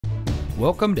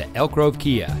Welcome to Elk Grove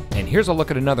Kia, and here's a look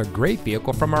at another great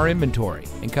vehicle from our inventory,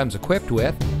 and comes equipped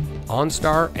with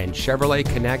OnStar and Chevrolet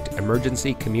Connect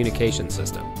emergency communication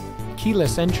system,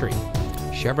 keyless entry,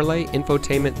 Chevrolet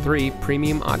Infotainment 3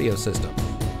 premium audio system,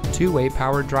 two-way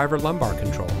powered driver lumbar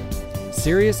control,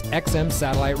 Sirius XM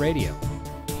satellite radio,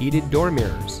 heated door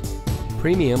mirrors,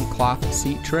 premium cloth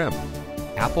seat trim,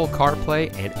 Apple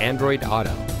CarPlay and Android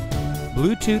Auto,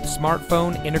 Bluetooth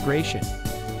smartphone integration,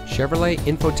 Chevrolet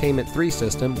Infotainment 3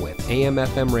 system with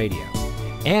AM/FM radio,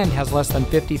 and has less than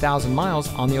 50,000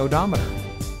 miles on the odometer.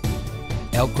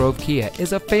 Elk Grove Kia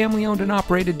is a family-owned and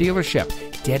operated dealership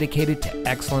dedicated to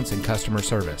excellence in customer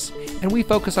service, and we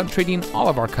focus on treating all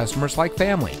of our customers like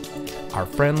family. Our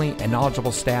friendly and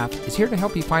knowledgeable staff is here to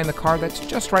help you find the car that's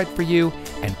just right for you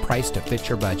and priced to fit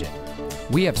your budget.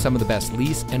 We have some of the best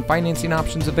lease and financing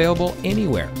options available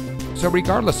anywhere. So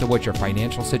regardless of what your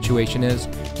financial situation is,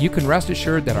 you can rest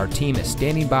assured that our team is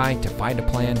standing by to find a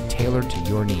plan tailored to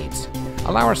your needs.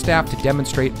 Allow our staff to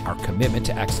demonstrate our commitment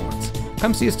to excellence.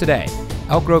 Come see us today.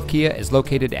 Elk Grove Kia is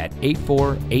located at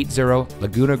 8480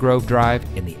 Laguna Grove Drive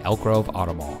in the Elk Grove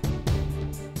Auto Mall.